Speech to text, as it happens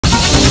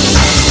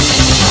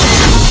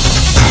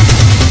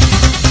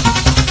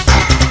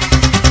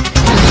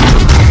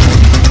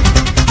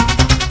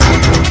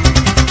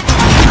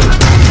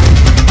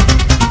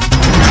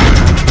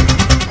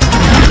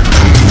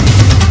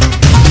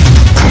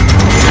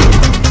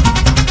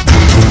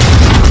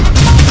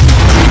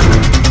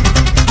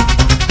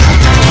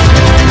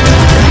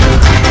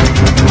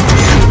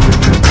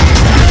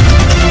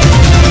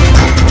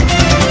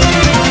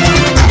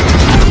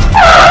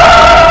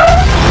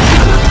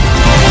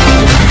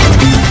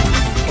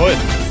ओए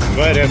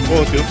गएर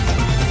को त्यो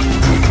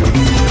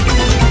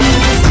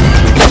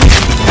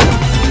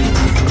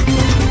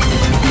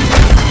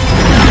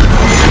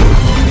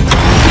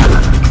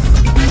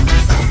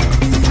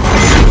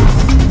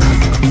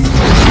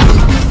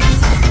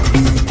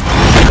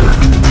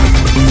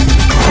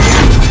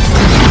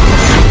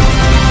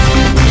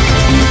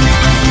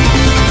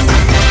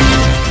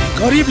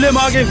गरीबले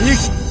मागे भिख,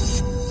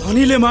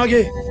 धनीले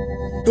मागे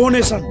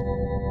डोनेसन।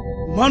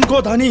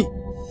 मनको धनी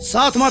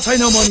साथमा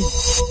छैन मनी,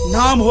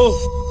 नाम हो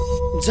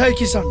जय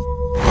किशन।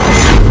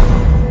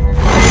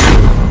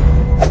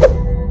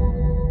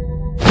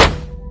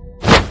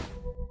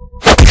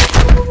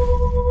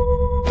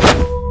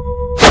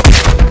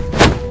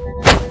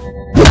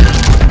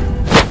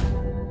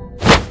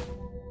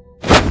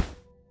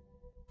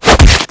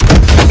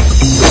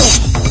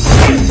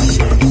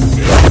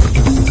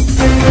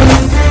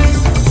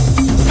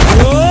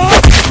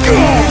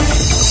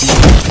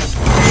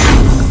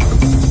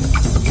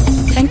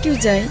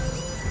 जय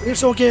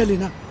इट्स ओके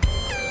एलिना,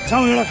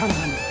 जाउँ एउटा खाना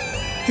खानु,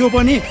 त्यो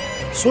पनि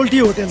सोल्टी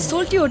होटल।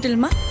 सोल्टी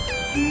होटलमा?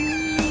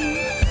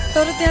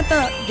 तर त्यहाँ त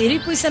धेरै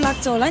पैसा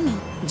लाग्छ होला नि।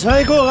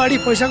 जयको अगाडि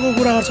पैसाको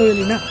कुरा गर्छौ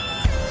एलिना?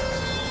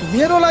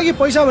 मेरो लागि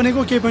पैसा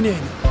भनेको केही पनि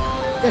होइन।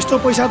 यस्तो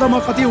पैसा त म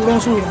कति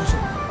उडाउँछु।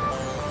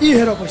 यी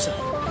हेर पैसा,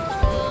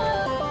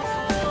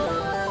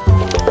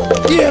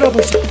 यी हेर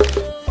पैसा,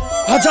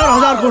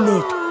 हजारको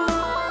नोट,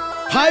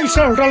 5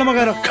 स्टार होटलमा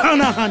गएर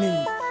खाना खाने।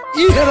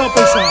 यी हेर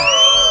पैसा,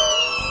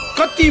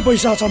 कति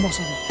पैसा छ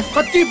मसँग,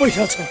 कति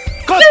पैसा छ,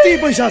 कति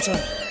पैसा छ।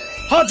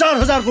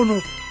 हजारको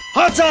नोट,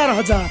 हजार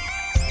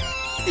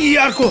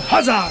यारको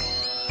 1000।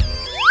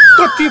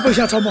 कति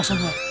पैसा छ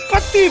मसँग,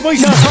 कति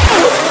पैसा छ।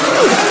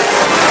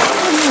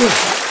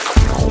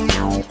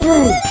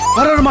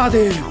 हर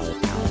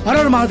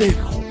महादेव।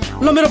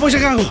 ल मेरो पैसा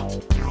कहाँ गयो?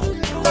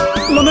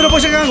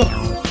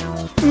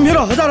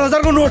 मेरो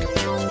हजारको नोट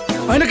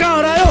होइन, कहाँ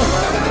हरायो?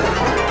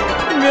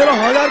 मेरो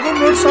 1000को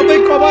नोट सबै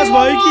कबास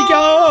भयो कि क्या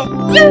हो?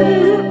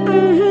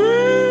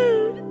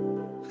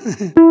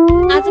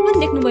 आज पनि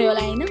देख्नुभयो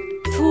होला हैन,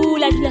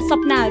 ठुला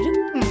सपनाहरू।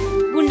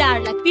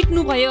 गुण्डाहरूलाई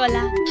पिट्नु भयो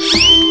होला,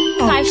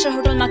 5 स्टार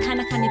होटलमा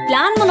खाना खाने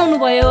प्लान बनाउनु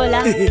भयो होला,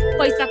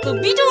 पैसाको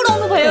बिजो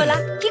उडाउनु भयो होला,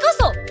 के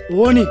कसो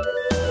हो नि?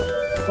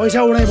 पैसा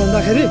उडाइ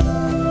भन्दाखेरि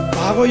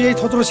भागो यही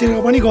थोत्रो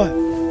सिर्का पनि गयो।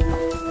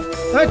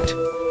 हट,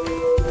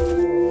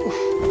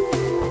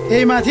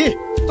 यही माथि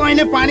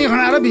तैँले पानी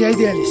खनाएर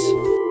भिजाइदिहालिस्।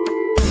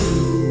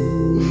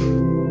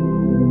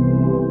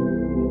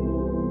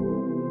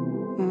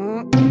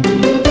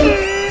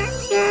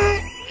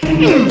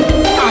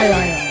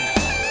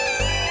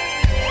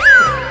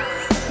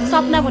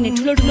 सपना भने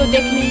ठुलो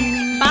देख्ने,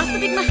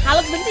 वास्तविकमा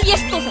हालत भने चाहिँ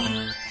यस्तो छ।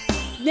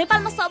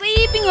 नेपालमा सबै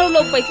पिङहरू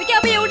लोप भइसक्यो।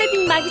 अब एउटै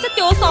पिङ बाँकी छ,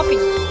 त्यो हो सपिङ।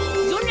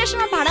 जुन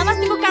रेस्टुरेन्टमा भाडा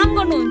बस्नेको काम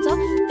गर्नुहुन्छ,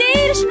 त्यही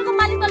रेस्टुरेन्टको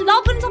मालिकमा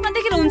लक गर्ने सपना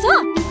देखेर हुन्छ?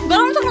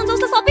 गराउन सक्नुहुन्छ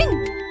उस्तो सपिङ?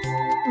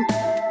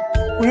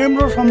 प्रेम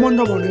र सम्बन्ध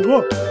भनेको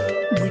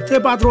भित्ते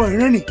पात्रो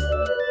होइन नि।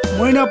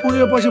 महिना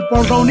पुगेपछि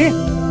पल्टाउने,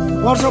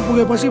 वर्ष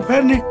पुगेपछि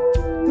फेर्ने।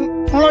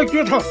 मलाई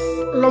के छ,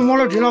 ल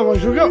मलाई ढिला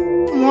भइसक्यो,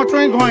 म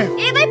चाहिँ गएँ।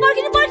 ए दाइ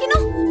पर्खिनु,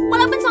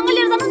 मलाई पनि सँगै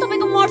लिएर जानु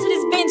तपाईँको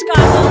मर्सिडिज बेन्च कार।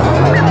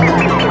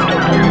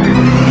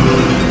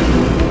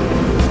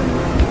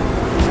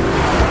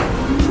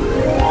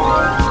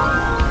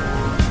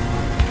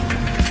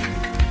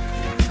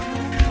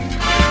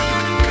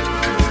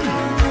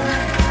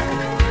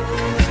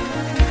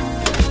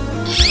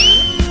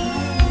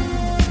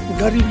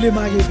 गरीबले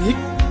मागे भिख,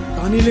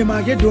 धनीले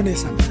मागे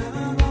डोनेसन।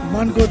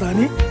 मनको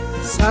धनी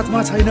साथमा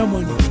छैन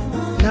मनी,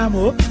 नाम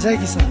हो जय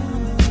किशन।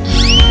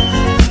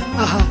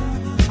 आहा,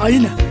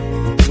 होइन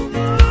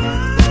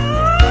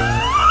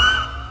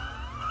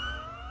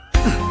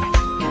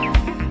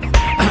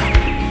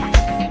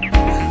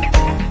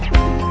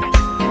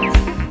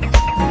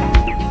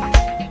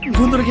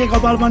गुन्द्रुके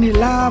कपाल पनि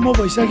लामो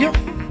भइसक्यो।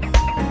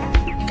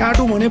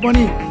 काटु भने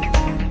पनि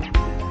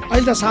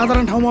अहिले त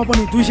साधारण ठाउँमा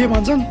पनि 200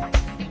 भन्छन्।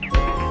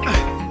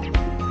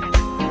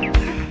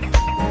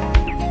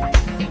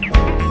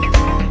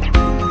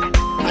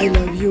 I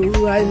love you,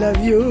 I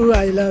love you,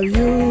 I love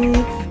you,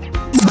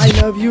 I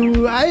love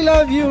you, I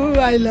love you,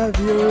 I love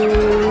you।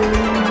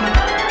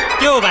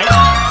 के हो भाइ,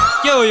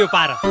 के हो यो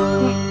पारा?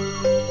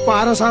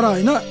 पारा सारा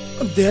होइन,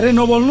 धेरै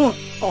नबोल्नु,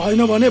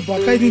 होइन भने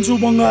भत्काइदिन्छु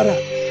बङ्गारा।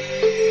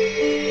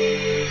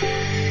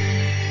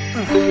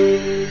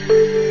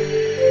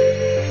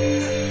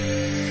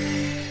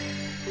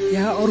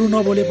 यहाँ अरू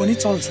नबोले पनि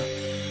चल्छ,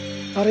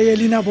 तर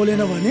एलिना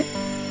बोलेन भने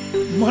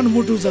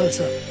मनमुटु जल्छ।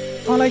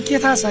 तँलाई के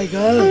थाहा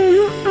साइकल,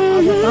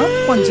 अब त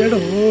पञ्चेड हो।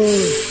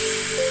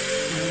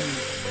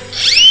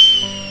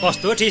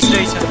 कस्तो ठिस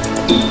रहेछ।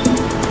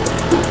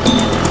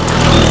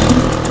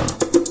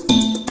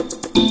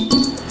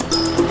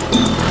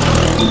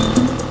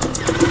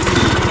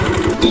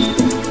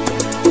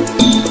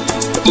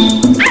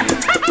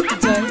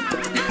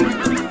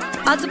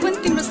 आज पनि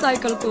तिम्रो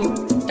साइकलको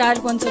टायर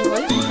पञ्चर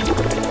भयो।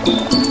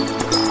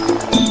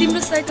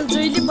 तिम्रो साइकल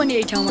जहिले पनि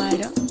यही ठाउँमा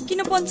आएर किन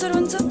पञ्चर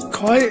हुन्छ?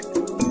 खै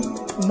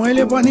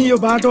मैले पनि यो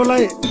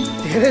बाटोलाई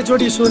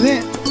धेरैचोटि सोधेँ,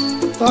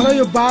 तर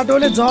यो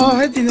बाटोले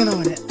जफै दिँदैन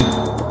भने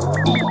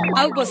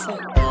आऊ बस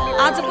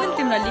आज पनि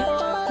तिमीलाई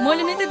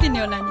मैले नै त दिने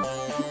होला नि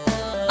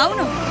आऊ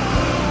न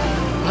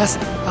हस्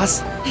हस्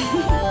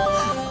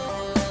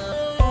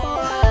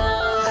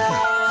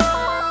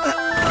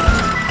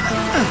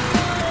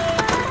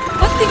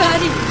कति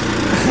भारी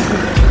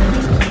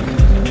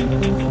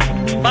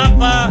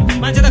बाबा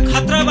मान्छे त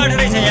खतरा बाटो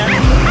रहेछ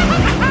यार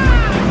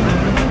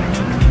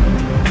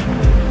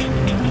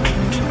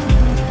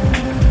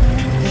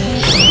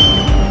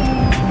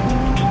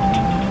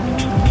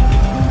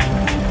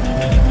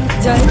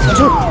जय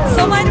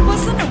समाएर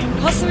बस्छ न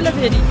खसुला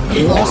फेरि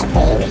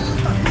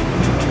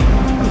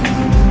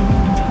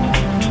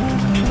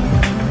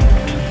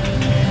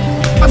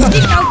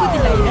टाउको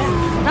दिलाएर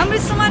राम्रै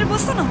समाएर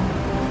बस्छ न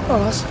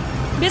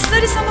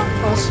बेसरी सम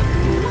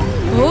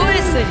हो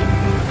यसरी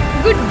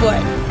गुड बोय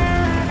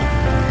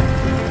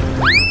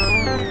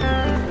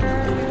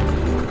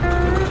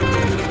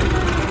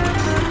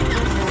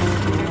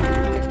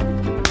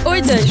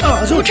ओइ जय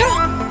उठ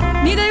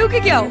निदायो कि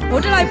क्या हो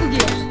होटल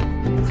आइपुग्यो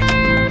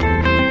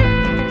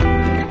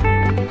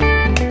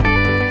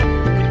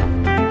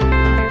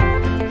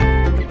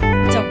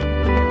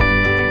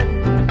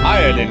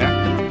Alina,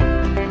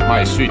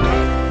 my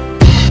sweetheart.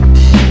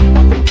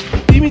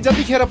 तिमी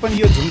जतिखेर पनि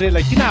यो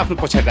झुम्रेलाई किन आफ्नो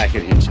पछाडि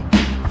राखेर हिँड्छ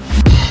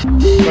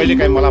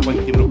कहिलेकाहीँ मलाई पनि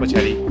तिम्रो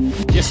पछाडि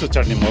यसो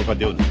चढ्ने मौका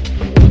देऊ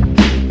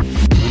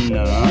न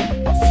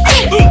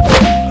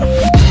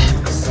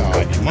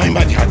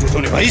माथि हात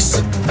उठाउने भइस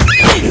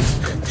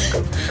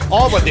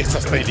अब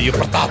देख्छस् तैँले यो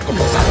प्रतापको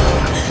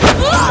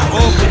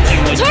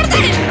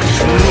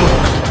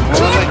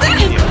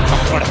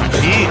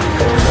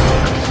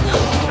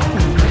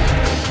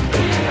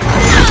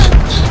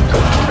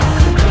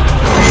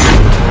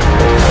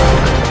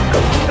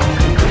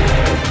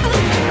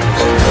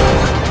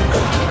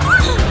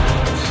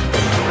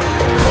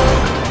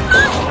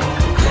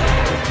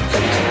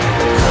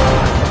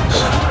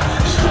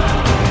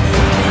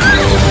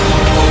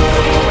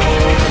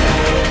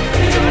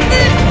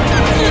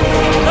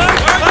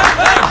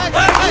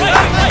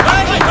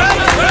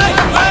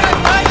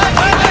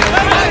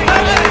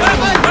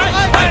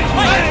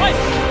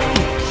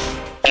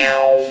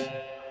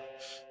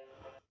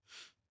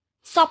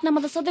सपनामा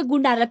त सधैँ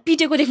गुन्डाहरूलाई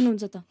पिटेको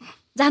देख्नुहुन्छ त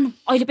जानु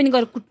अहिले पनि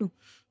गएर कुट्नु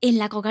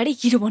एल्लाको अगाडि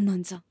हिरो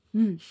बन्नुहुन्छ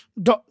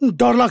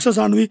डर लाग्छ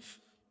जान्वी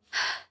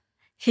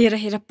हेर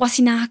हेर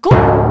पसिना आएको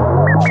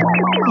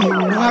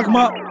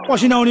नाकमा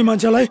पसिना आउने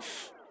मान्छेलाई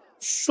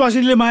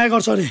स्वासिनीले माया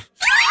गर्छ अरे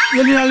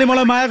एलिनाले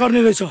मलाई माया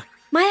गर्ने रहेछ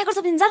माया गर्छ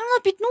भने जानु न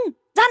पिट्नु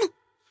जानु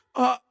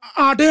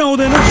आँटै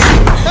आउँदैन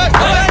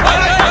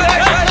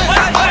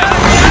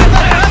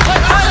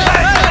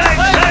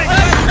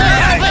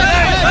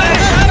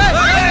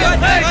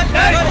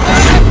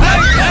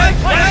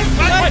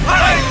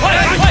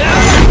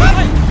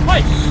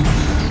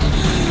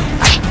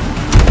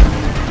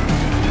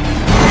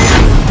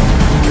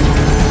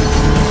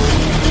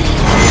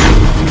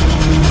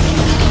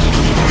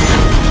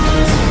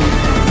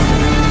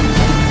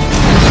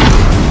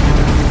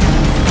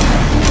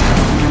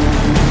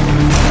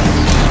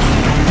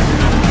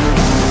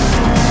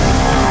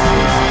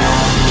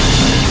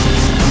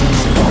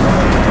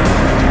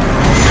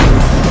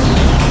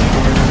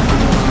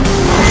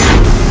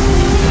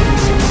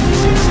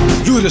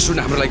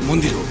रेस्टुरेन्ट हाम्रो लागि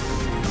मन्दिर हो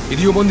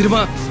यदि यो मन्दिरमा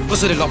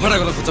कसैले लफडा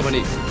गर्न खोज्छ भने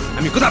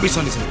हामी कदापि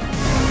सहने छैनौँ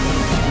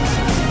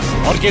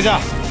अर्के जा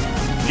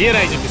लिएर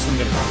आइज त्यो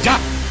सुन्दर जा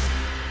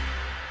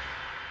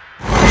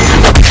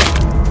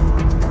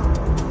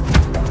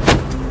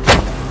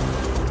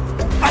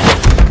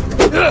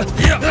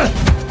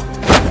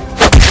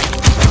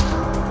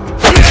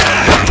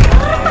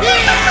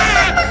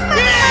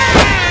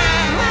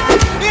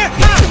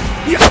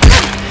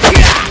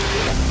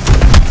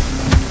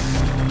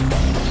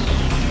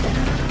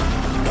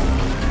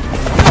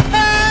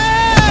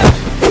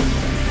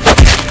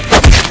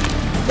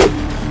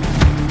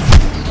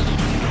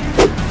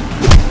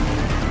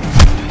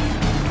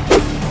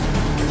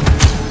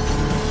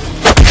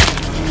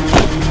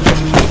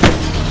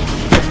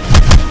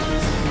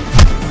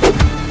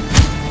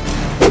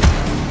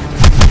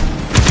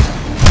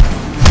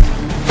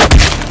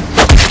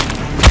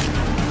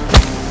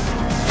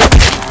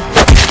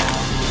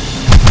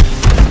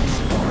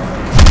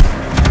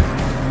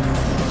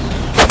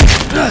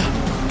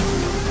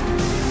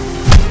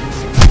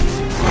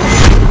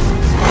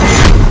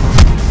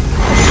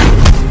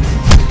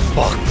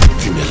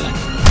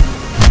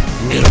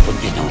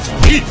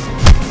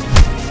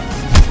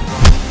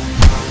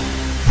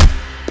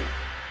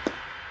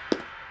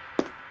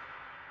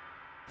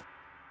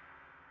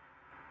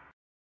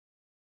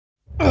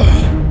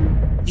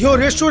यो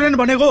रेस्टुरेन्ट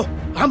भनेको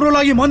हाम्रो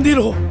लागि मन्दिर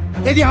हो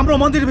यदि हाम्रो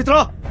मन्दिरभित्र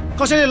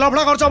कसैले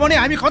लफडा गर्छ भने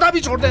हामी कदापि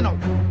छोड्दैनौँ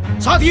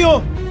साथीहो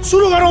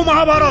सुरु गरौँ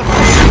महाभारत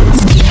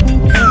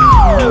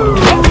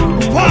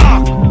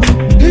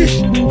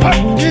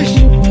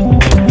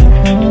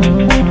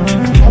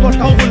अब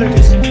टाउकोले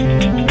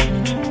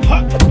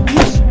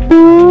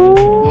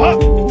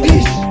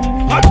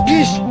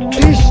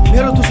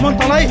मेरो दुश्मन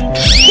तलाई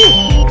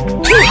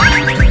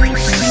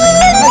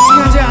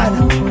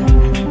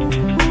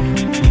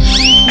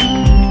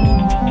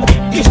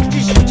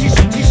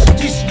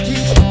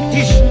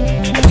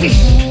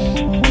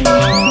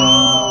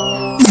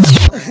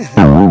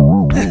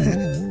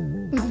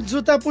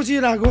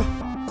पुछिरहेको।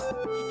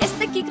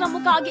 यस्तै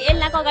किक्रमुका अघि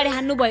एल्लाको अगाडि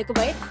हान्नु भएको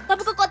भए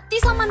तपाईँको कति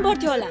सम्मान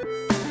बढ्थ्यो होला।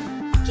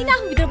 किन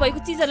आफूभित्र भएको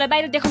चिजहरूलाई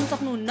बाहिर देखाउन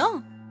सक्नुहुन्न?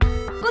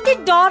 कति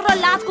डर र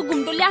लाजको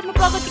घुम्टोले आफ्नो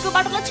प्रगतिको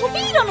बाटोलाई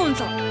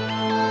छोपिरहनुहुन्छ।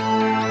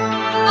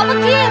 अब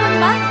के हेरौँ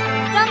बा?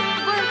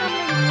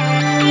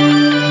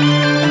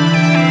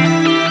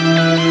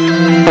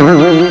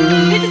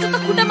 फेरि त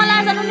खुट्टामा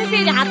लाएर जानु नि,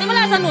 फेरि हातैमा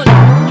लाएर जानु होला।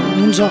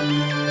 हुन्छ।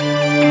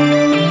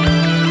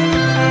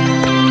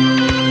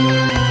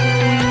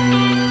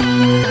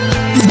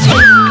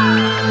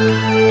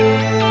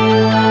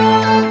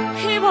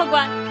 हे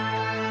भगवान,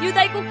 यो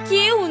दाइको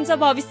के हुन्छ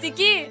भविष्य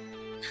के?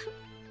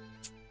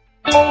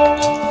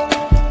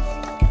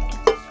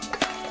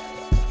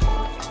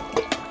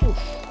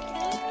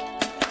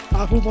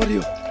 आफू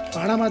पर्यो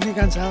भाडा मात्ने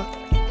कान्छा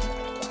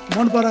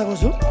मन पराएको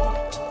छु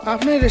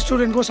आफ्नै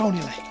रेस्टुरेन्टको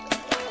साउनीलाई।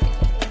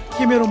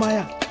 के मेरो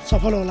माया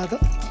सफल होला त?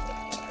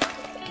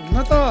 हुन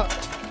त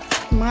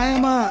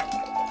मायामा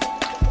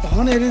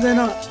धन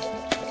हेरिँदैन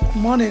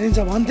मन हेरिन्छ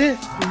भन्थे।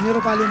 मेरो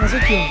पालीमा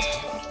चाहिँ के हुन्छ?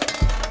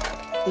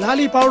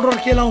 लाली पाउडर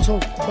के लाउँछौ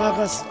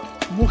बाकस,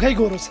 मुखै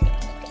गोरो छ।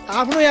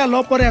 आफ्नो यहाँ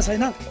लभ परेको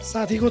छैन,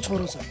 साथीको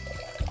छोरो छ।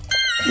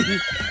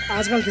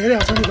 आजकल धेरै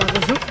हँसाउने भएको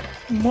छु।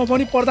 म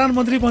पनि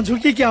प्रधानमन्त्री बन्छु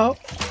कि क्या हो?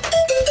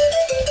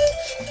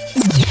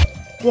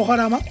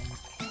 पोखरामा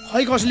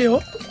खै कसले हो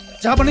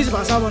जापानिज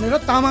भाषा भनेर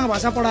तामाङ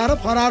भाषा पढाएर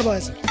फरार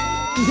भएछ।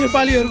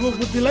 नेपालीहरूको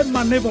बुद्धिलाई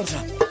मान्नै पर्छ।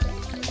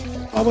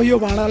 अब यो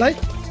भाँडालाई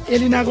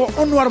एलिनाको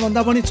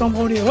अनुहारभन्दा पनि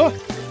चम्काउने हो।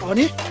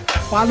 अनि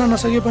पाल्न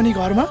नसके पनि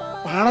घरमा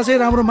भाँडा चाहिँ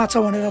राम्रो माछा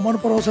भनेर मन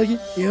पराउँछ कि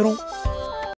हेरौँ।